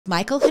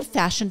Michael had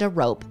fashioned a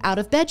rope out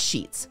of bed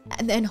sheets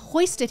and then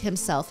hoisted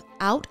himself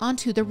out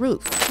onto the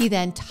roof. He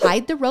then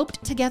tied the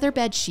roped together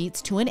bed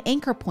sheets to an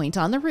anchor point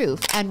on the roof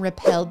and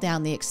rappelled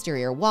down the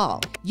exterior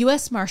wall.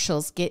 U.S.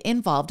 Marshals get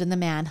involved in the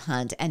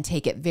manhunt and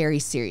take it very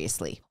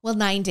seriously. Well,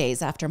 9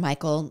 days after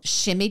Michael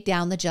shimmied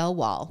down the gel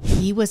wall,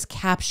 he was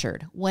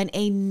captured when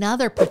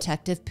another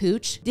protective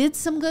pooch did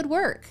some good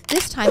work.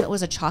 This time it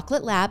was a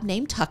chocolate lab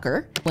named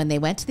Tucker. When they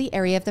went to the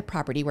area of the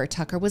property where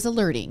Tucker was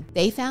alerting,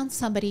 they found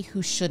somebody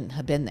who shouldn't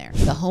have been there.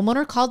 The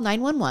homeowner called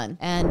 911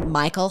 and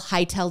Michael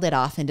hightailed it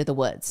off into the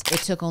woods. It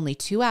took only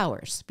 2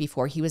 hours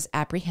before he was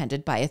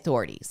apprehended by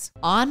authorities.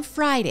 On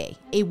Friday,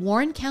 a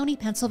Warren County,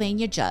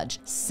 Pennsylvania judge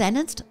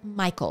sentenced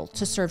Michael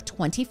to serve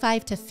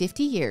 25 to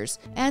 50 years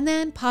and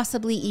then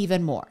possibly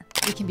even more.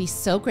 We can be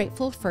so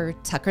grateful for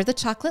Tucker the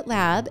Chocolate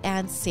Lab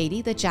and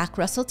Sadie the Jack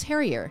Russell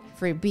Terrier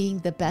for being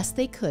the best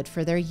they could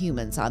for their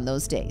humans on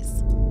those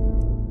days.